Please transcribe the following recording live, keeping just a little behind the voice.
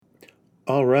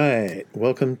All right,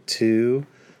 welcome to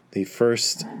the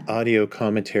first audio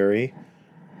commentary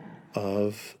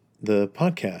of the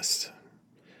podcast.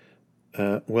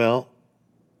 Well,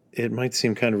 it might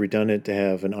seem kind of redundant to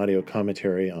have an audio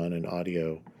commentary on an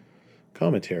audio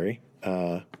commentary,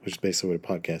 which is basically what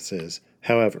a podcast is.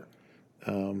 However,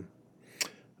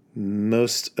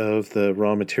 most of the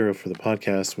raw material for the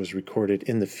podcast was recorded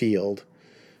in the field,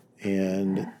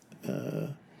 and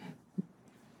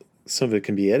some of it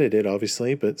can be edited,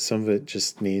 obviously, but some of it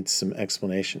just needs some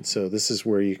explanation. So this is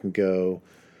where you can go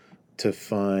to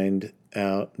find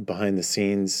out behind the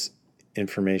scenes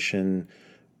information,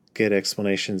 get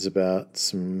explanations about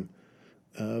some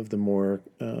of the more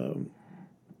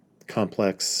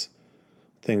complex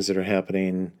things that are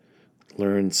happening,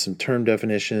 learn some term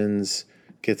definitions,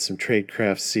 get some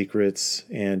tradecraft secrets,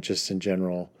 and just in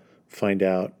general find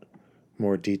out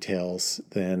more details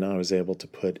than I was able to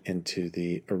put into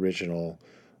the original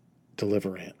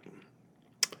DeliveRant.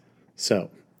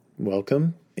 So,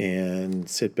 welcome and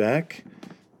sit back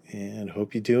and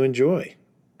hope you do enjoy.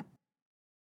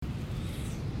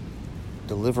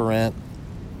 DeliveRant,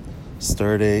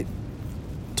 start date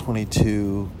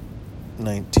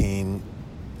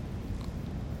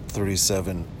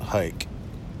 22/19/37 hike.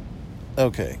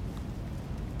 Okay,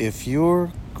 if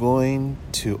you're going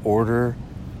to order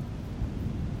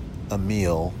a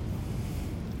meal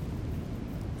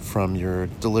from your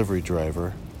delivery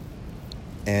driver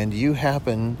and you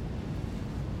happen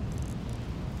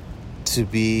to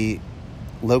be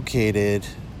located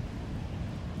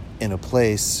in a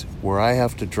place where I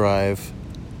have to drive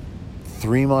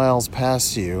 3 miles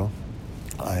past you,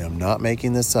 I am not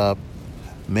making this up,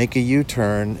 make a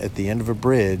U-turn at the end of a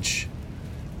bridge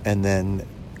and then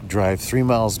drive 3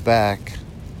 miles back,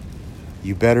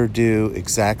 you better do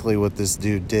exactly what this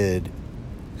dude did,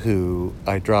 who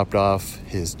I dropped off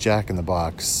his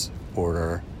Jack-in-the-Box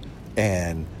order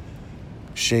and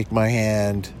shake my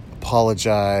hand,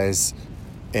 apologize,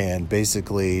 and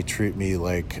basically treat me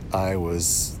like I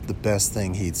was the best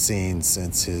thing he'd seen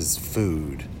since his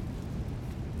food.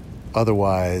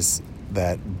 Otherwise,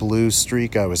 that blue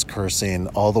streak I was cursing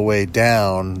all the way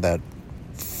down that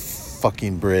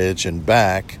fucking bridge and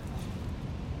back,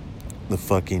 the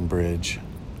fucking bridge,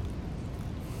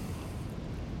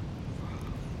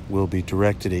 will be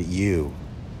directed at you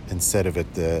instead of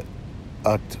at the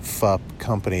fup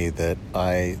company that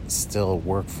I still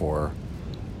work for,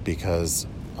 because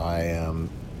I am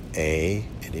A,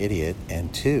 an idiot,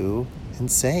 and 2,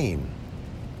 insane.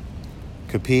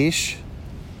 Capiche?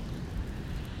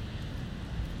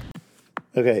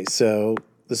 Okay, so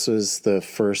this was the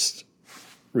first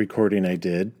recording I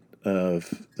did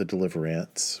of the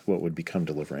DeliveRants, what would become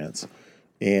DeliveRants.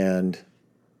 And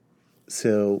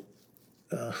so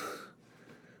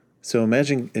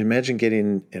imagine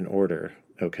getting an order,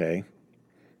 okay?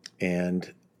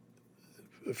 And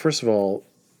first of all,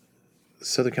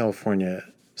 Southern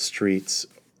California streets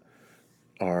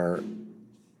are an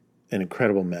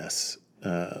incredible mess.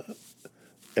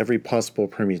 Every possible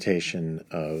permutation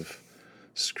of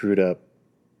screwed up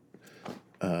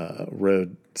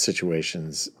road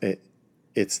situations,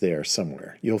 it's there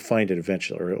somewhere. You'll find it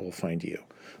eventually, or it will find you.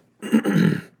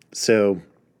 So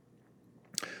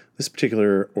this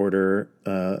particular order,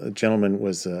 a gentleman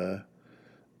was a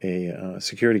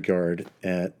security guard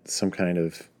at some kind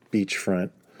of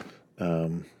beachfront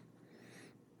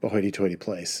hoity-toity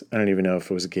place. I don't even know if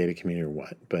it was a gated community or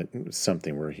what, but it was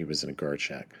something where he was in a guard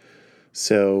shack.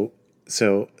 So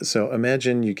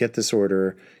imagine you get this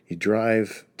order, you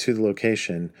drive to the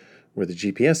location where the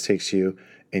GPS takes you,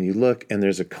 and you look, and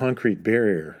there's a concrete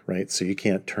barrier, right? So you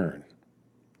can't turn,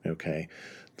 okay?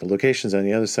 The location's on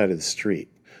the other side of the street.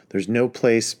 There's no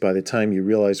place by the time you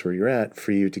realize where you're at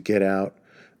for you to get out,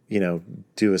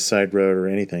 do a side road or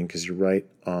anything, because you're right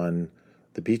on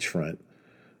the beachfront.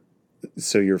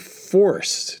 So you're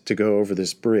forced to go over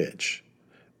this bridge.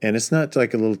 And it's not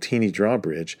like a little teeny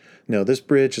drawbridge. No, this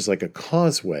bridge is like a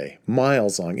causeway,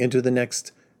 miles long, into the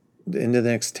next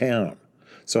town.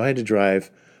 So I had to drive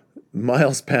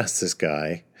miles past this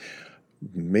guy,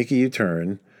 make a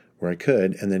U-turn where I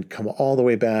could, and then come all the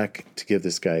way back to give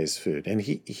this guy his food. And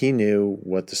he knew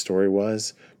what the story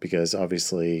was, because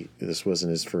obviously this wasn't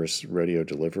his first rodeo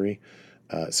delivery.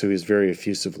 So he was very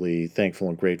effusively thankful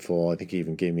and grateful. I think he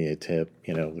even gave me a tip,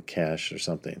 cash or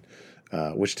something,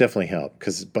 which definitely helped,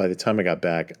 because by the time I got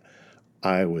back,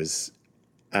 I was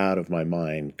out of my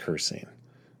mind cursing.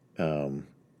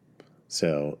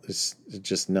 So it's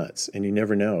just nuts. And you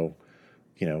never know,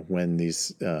 when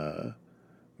these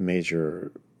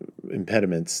major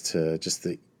impediments to just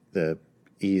the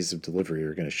ease of delivery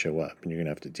are going to show up, and you're going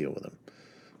to have to deal with them.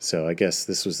 So I guess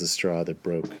this was the straw that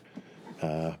broke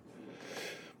my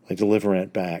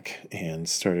DeliveRant back and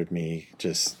started me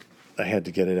I had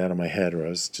to get it out of my head or I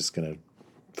was just going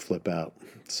to flip out.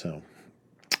 So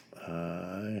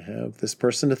I have this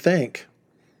person to thank.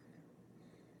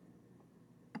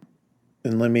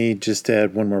 And let me just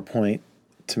add one more point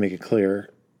to make it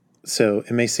clear. So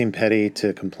it may seem petty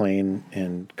to complain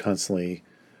and constantly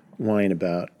whine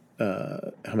about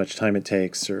how much time it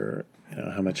takes or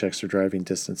how much extra driving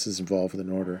distance is involved with an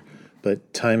order.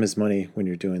 But time is money when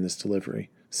you're doing this delivery.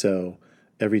 So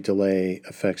every delay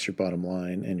affects your bottom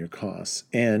line and your costs.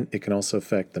 And it can also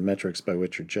affect the metrics by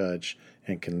which you're judged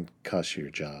and can cost you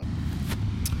your job.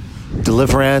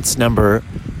 DeliveRants number,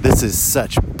 this is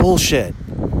such bullshit.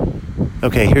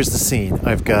 Okay, here's the scene.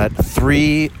 I've got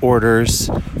 3 orders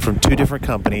from 2 different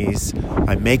companies.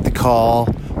 I make the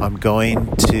call. I'm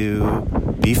going to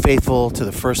be faithful to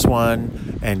the first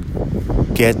one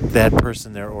and get that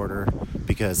person their order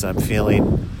because I'm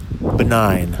feeling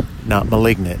benign, not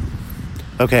malignant.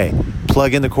 Okay,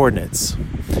 plug in the coordinates.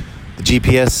 The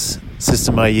GPS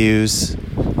system I use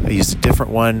a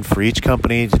different one for each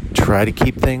company to try to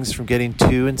keep things from getting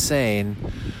too insane,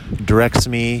 directs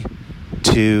me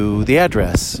to the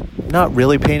address. Not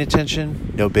really paying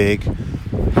attention, no big.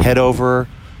 Head over,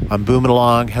 I'm booming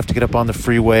along, have to get up on the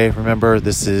freeway. Remember,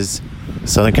 this is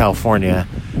Southern California,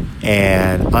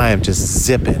 and I am just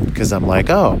zipping because I'm like,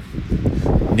 oh,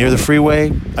 near the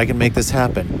freeway, I can make this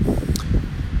happen.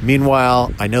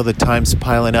 Meanwhile, I know the time's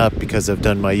piling up because I've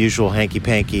done my usual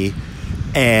hanky-panky,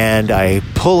 and I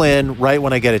pull in right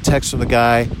when I get a text from the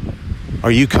guy,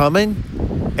 are you coming?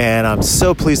 And I'm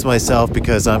so pleased with myself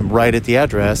because I'm right at the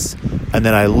address. And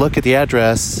then I look at the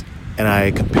address and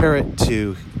I compare it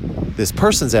to this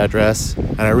person's address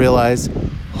and I realize,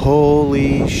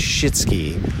 holy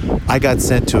shitski, I got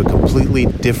sent to a completely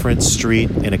different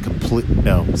street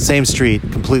in same street,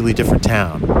 completely different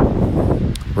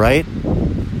town. Right?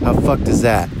 How fucked is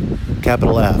that?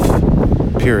 Capital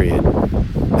F, period,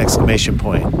 exclamation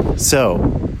point.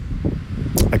 So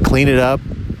I clean it up,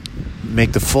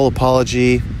 make the full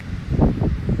apology,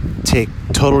 take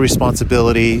total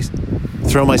responsibility,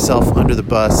 throw myself under the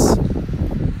bus,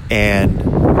 and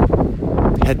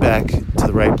head back to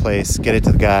the right place, get it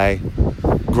to the guy,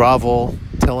 grovel,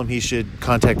 tell him he should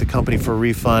contact the company for a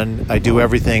refund. I do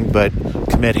everything but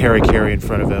commit hara-kiri in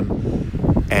front of him,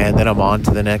 and then I'm on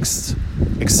to the next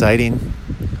exciting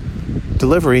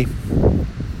delivery.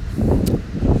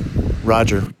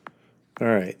 Roger. All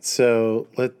right, so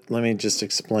let me just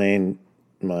explain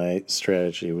my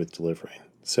strategy with delivering.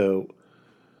 So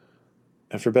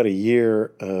after about a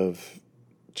year of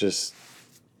just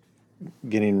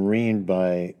getting reamed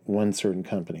by one certain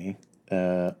company,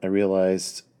 I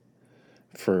realized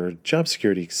for job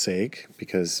security's sake,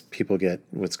 because people get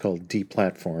what's called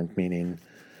deplatformed, meaning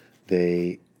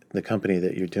the company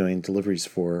that you're doing deliveries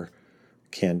for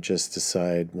can just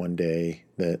decide one day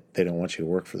that they don't want you to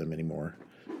work for them anymore,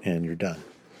 and you're done.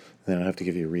 They don't have to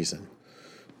give you a reason.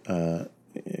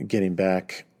 Getting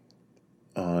back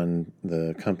on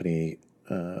the company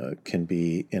can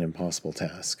be an impossible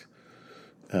task.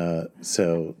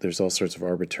 So there's all sorts of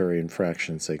arbitrary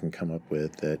infractions they can come up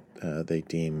with that they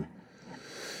deem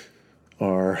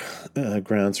are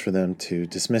grounds for them to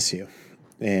dismiss you.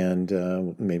 And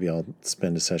maybe I'll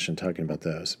spend a session talking about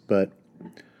those. But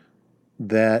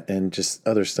that and just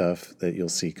other stuff that you'll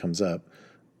see comes up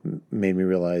made me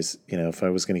realize, if I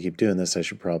was going to keep doing this, I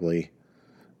should probably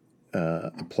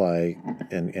apply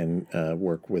and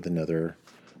work with another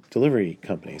delivery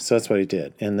company. So that's what I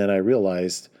did. And then I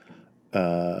realized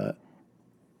that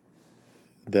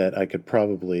I could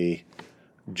probably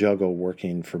juggle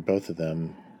working for both of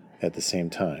them at the same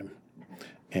time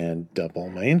and double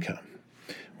my income,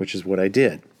 which is what I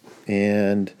did.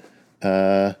 And,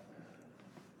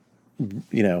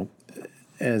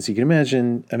 as you can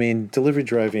imagine, delivery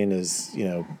driving is,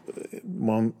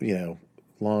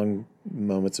 long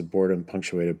moments of boredom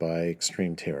punctuated by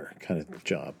extreme terror kind of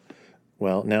job.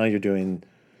 Well, now you're doing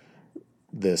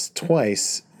this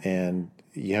twice, and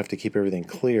you have to keep everything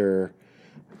clear,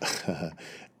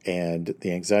 and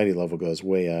the anxiety level goes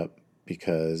way up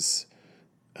because,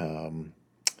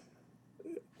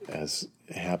 as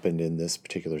happened in this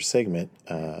particular segment,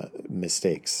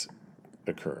 mistakes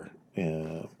occur.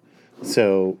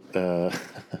 So,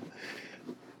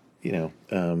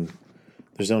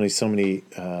 there's only so many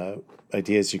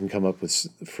ideas you can come up with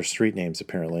for street names,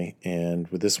 apparently. And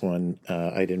with this one,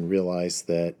 I didn't realize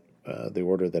that the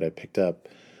order that I picked up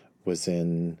was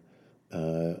in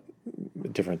a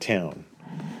different town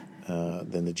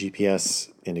than the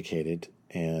GPS indicated.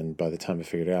 And by the time I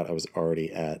figured it out, I was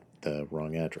already at the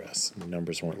wrong address. The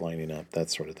numbers weren't lining up, that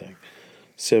sort of thing.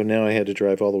 So now I had to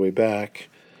drive all the way back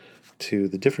to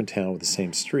the different town with the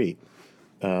same street.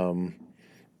 And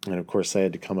of course, I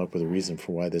had to come up with a reason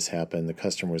for why this happened. The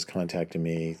customer was contacting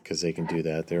me because they can do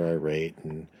that. They're irate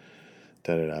and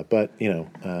da-da-da. But,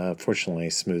 fortunately, I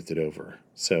smoothed it over.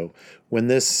 So when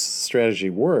this strategy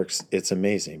works, it's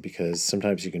amazing because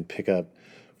sometimes you can pick up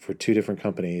for two different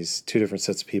companies, two different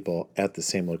sets of people at the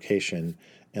same location,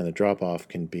 and the drop-off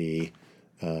can be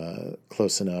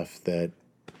close enough that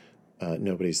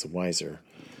nobody's the wiser.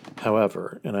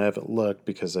 However, and I haven't looked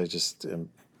because I just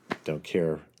don't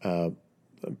care, I'm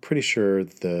pretty sure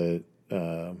the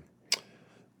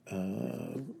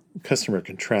customer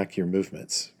can track your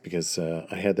movements because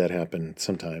I had that happen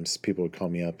sometimes. People would call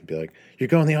me up and be like, "You're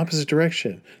going the opposite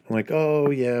direction." I'm like,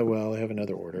 "Oh, yeah, well, I have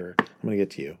another order. I'm going to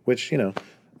get to you," which,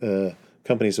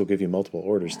 companies will give you multiple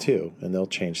orders too, and they'll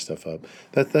change stuff up.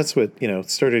 That's what,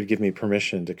 started to give me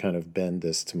permission to kind of bend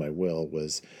this to my will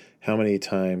was how many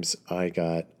times I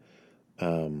got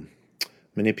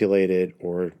manipulated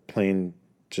or plain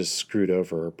just screwed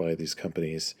over by these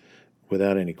companies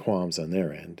without any qualms on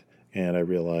their end. And I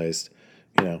realized,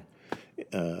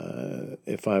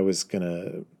 if I was going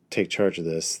to take charge of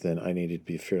this, then I needed to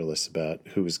be fearless about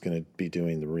who was going to be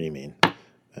doing the reaming.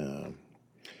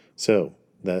 So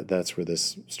that's where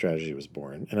this strategy was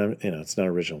born. And it's not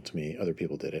original to me. Other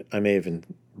people did it. I may have even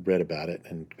read about it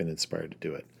and been inspired to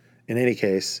do it. In any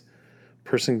case,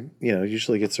 person,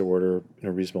 usually gets their order in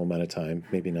a reasonable amount of time.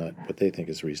 Maybe not what they think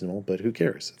is reasonable, but who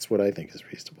cares? It's what I think is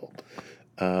reasonable.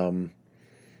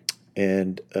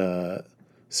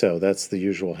 So that's the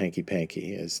usual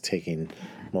hanky-panky, is taking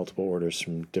multiple orders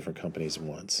from different companies at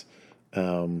once.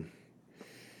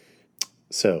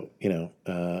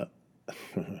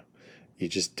 You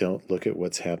just don't look at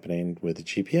what's happening with the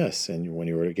GPS, and when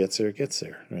your order gets there, it gets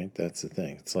there, right? That's the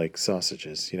thing. It's like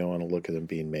sausages. You don't want to look at them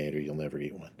being made or you'll never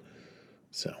eat one.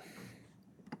 So.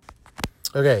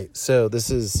 Okay, so this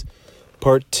is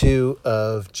part 2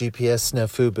 of GPS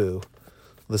SNAFUBU,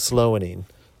 the slowing.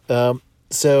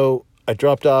 So I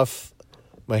dropped off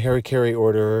my Harry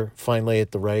order finally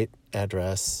at the right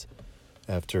address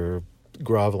after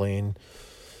groveling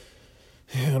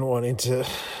and wanting to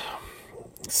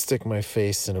stick my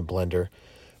face in a blender.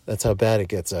 That's how bad it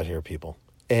gets out here, people.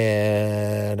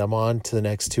 And I'm on to the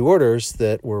next 2 orders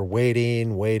that were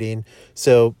waiting.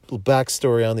 So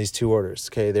backstory on these 2 orders.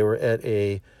 Okay, they were at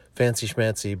a fancy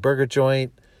schmancy burger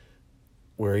joint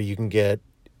where you can get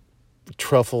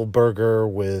truffle burger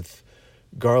with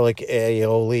garlic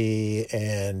aioli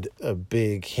and a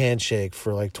big handshake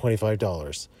for like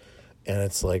 $25. And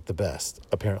it's like the best,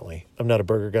 apparently. I'm not a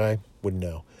burger guy, wouldn't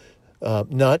know.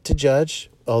 Not to judge,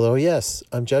 although yes,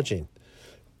 I'm judging.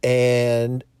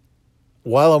 And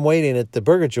while I'm waiting at the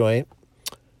burger joint,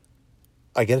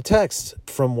 I get a text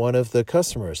from one of the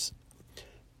customers.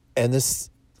 And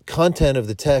this content of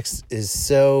the text is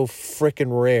so freaking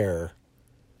rare.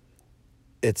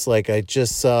 It's like I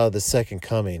just saw the second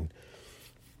coming.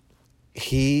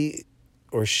 He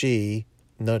or she,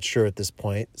 not sure at this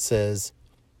point, says,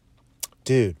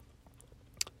 "Dude,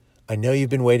 I know you've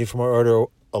been waiting for my order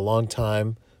a long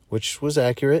time," which was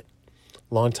accurate.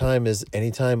 Long time is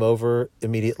anytime over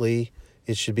immediately.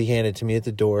 It should be handed to me at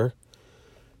the door.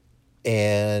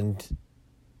 And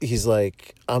he's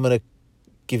like, "I'm going to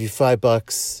give you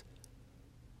 $5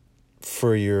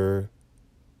 for your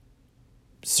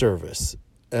service."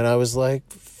 And I was like,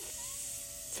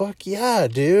 fuck yeah,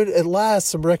 dude. At last,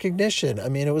 some recognition. I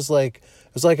mean, it was like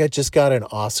I just got an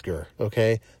Oscar,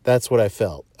 okay? That's what I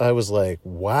felt. I was like,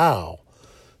 wow.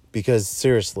 Because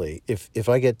seriously, if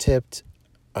I get tipped,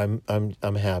 I'm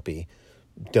happy.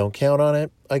 Don't count on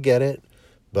it. I get it.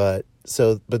 But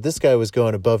this guy was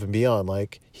going above and beyond.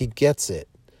 Like, he gets it.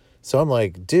 So I'm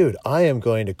like, dude, I am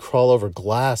going to crawl over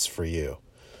glass for you.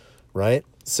 Right?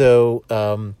 So,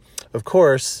 of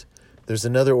course, there's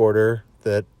another order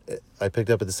that I picked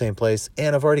up at the same place,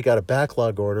 and I've already got a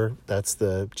backlog order. That's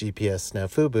the GPS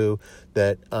SNAFUBU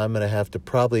that I'm going to have to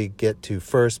probably get to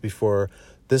first before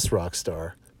this rock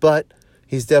star. But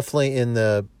he's definitely in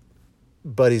the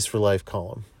Buddies for Life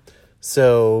column.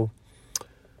 So,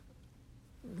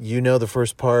 the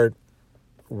first part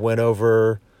went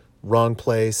over, wrong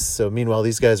place. So meanwhile,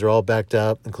 these guys are all backed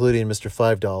up, including Mr.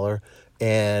 $5.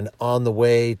 And on the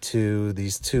way to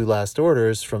these 2 last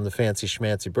orders from the fancy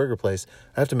schmancy burger place,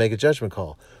 I have to make a judgment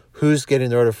call. Who's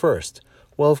getting the order first?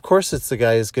 Well, of course, it's the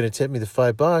guy who's going to tip me the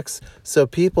 $5. So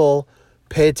people,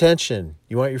 pay attention.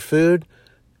 You want your food?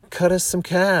 Cut us some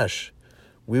cash.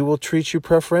 We will treat you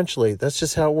preferentially. That's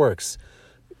just how it works.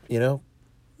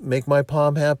 Make my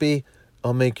palm happy.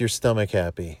 I'll make your stomach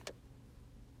happy.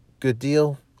 Good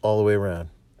deal all the way around.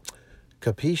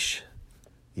 Capiche?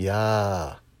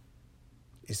 Yeah,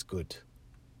 it's good.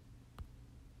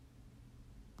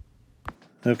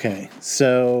 Okay,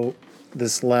 so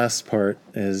this last part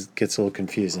gets a little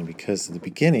confusing because at the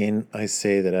beginning I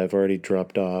say that I've already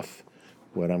dropped off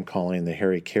what I'm calling the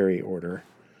Harry Carey order.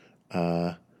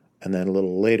 And then a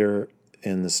little later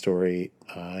in the story,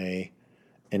 I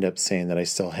end up saying that I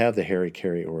still have the Harry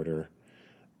Carey order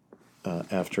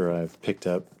after I've picked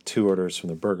up 2 orders from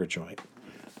the burger joint.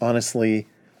 Honestly,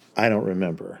 I don't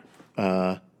remember.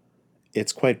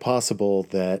 It's quite possible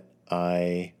that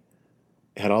I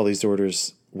had all these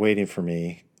orders waiting for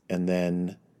me, and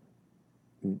then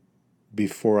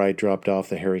before I dropped off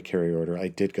the Harry Carey order, I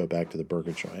did go back to the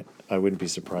burger joint. I wouldn't be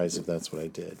surprised if that's what I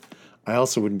did. I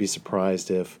also wouldn't be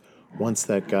surprised if once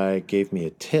that guy gave me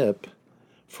a tip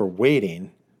for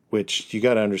waiting, which you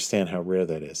got to understand how rare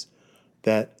that is,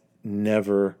 that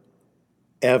never,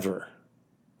 ever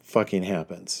fucking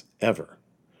happens, ever.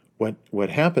 What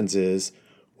happens is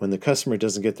when the customer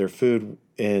doesn't get their food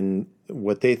in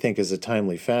what they think is a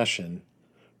timely fashion,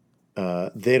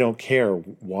 they don't care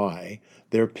why.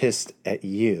 They're pissed at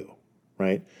you,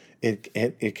 right?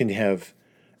 It can have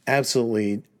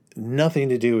absolutely nothing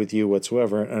to do with you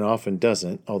whatsoever, and often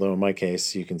doesn't, although in my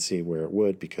case you can see where it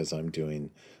would because I'm doing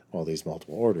all these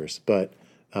multiple orders. But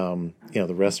the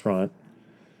restaurant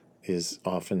is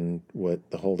often what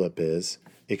the holdup is.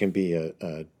 It can be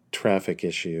a traffic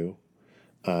issue.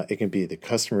 It can be the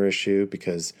customer issue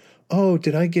because, oh,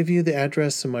 did I give you the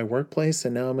address of my workplace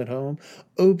and now I'm at home?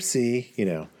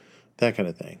 Oopsie, that kind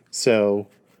of thing. So,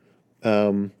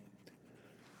 so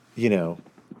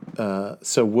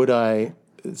would I?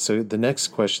 So the next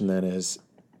question then is,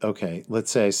 okay, let's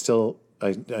say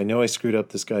I know I screwed up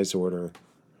this guy's order,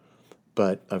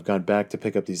 but I've gone back to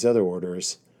pick up these other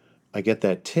orders. I get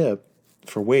that tip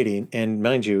for waiting, and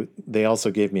mind you, they also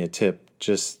gave me a tip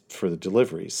just for the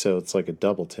delivery, so it's like a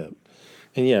double tip.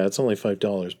 And yeah, it's only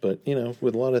 $5, but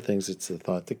with a lot of things, it's the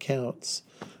thought that counts.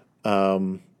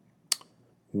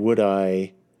 Would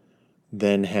I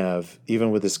then have,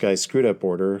 even with this guy's screwed up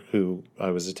order, who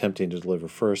I was attempting to deliver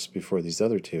first before these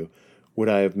other 2, would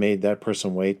I have made that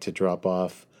person wait to drop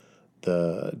off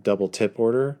the double tip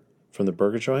order from the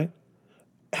burger joint?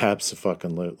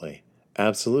 Abso-fucking-lutely.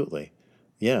 Absolutely.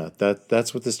 Yeah,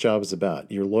 that's what this job is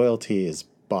about. Your loyalty is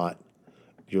bought.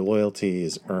 Your loyalty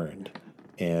is earned.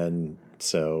 And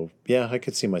so, yeah, I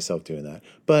could see myself doing that.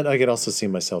 But I could also see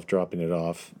myself dropping it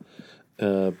off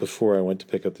before I went to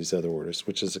pick up these other orders,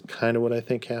 which is kind of what I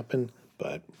think happened.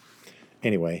 But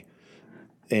anyway,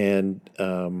 and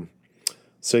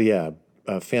so yeah,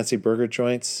 fancy burger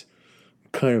joints,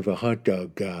 kind of a hot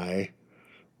dog guy,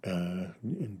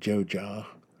 Joja.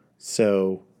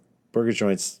 So burger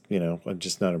joints, I'm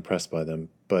just not impressed by them.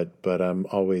 But I'm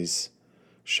always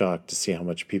shocked to see how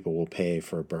much people will pay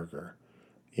for a burger.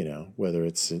 Whether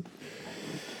it's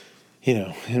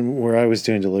and where I was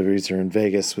doing deliveries or in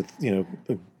Vegas with,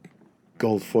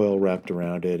 gold foil wrapped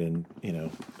around it and,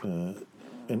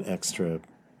 an extra,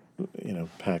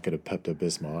 packet of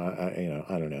Pepto-Bismol,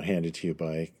 I don't know, handed to you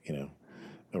by,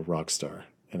 a rock star.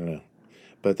 I don't know.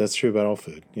 But that's true about all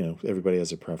food. Everybody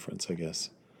has a preference, I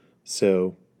guess.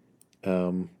 So,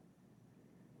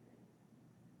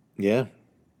 yeah.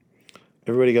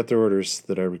 Everybody got their orders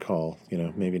that I recall.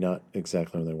 Maybe not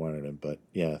exactly when they wanted them, but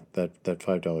yeah, that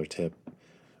 $5 tip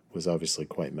was obviously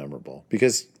quite memorable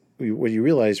because what you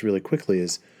realize really quickly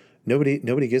is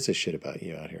nobody gives a shit about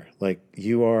you out here. Like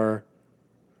you are,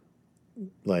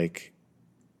 like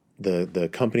the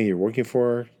company you're working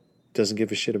for doesn't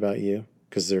give a shit about you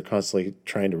because they're constantly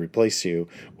trying to replace you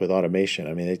with automation.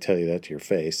 I mean, they tell you that to your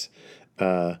face.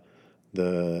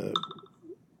 The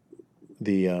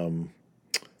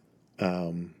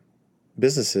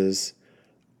businesses,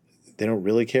 they don't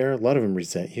really care. A lot of them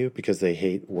resent you because they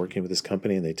hate working with this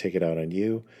company and they take it out on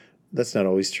you. That's not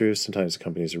always true. Sometimes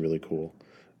companies are really cool.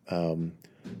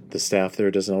 The staff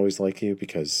there doesn't always like you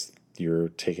because you're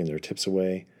taking their tips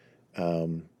away.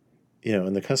 And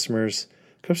the customers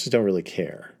don't really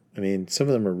care. I mean, some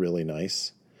of them are really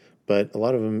nice, but a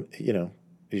lot of them, you're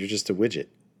just a widget,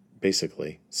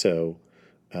 basically. So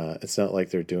it's not like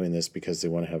they're doing this because they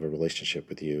want to have a relationship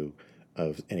with you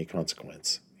of any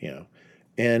consequence,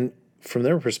 And from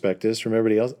their perspectives, from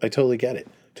everybody else, I totally get it.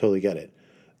 Totally get it.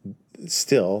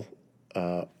 Still,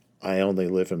 I only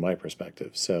live in my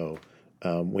perspective. So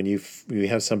when you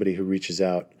have somebody who reaches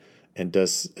out and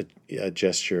does a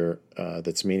gesture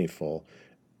that's meaningful,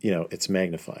 it's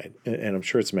magnified. And I'm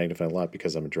sure it's magnified a lot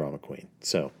because I'm a drama queen.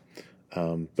 So,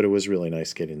 but it was really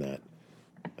nice getting that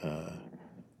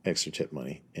extra tip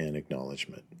money and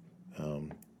acknowledgement.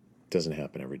 Doesn't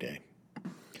happen every day.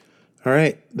 All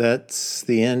right, that's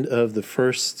the end of the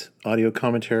first audio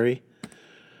commentary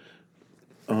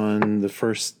on the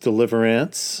first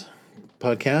DeliveRants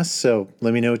podcast. So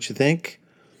let me know what you think.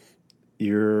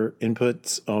 Your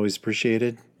input's always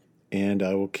appreciated, and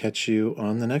I will catch you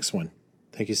on the next one.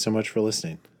 Thank you so much for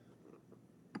listening.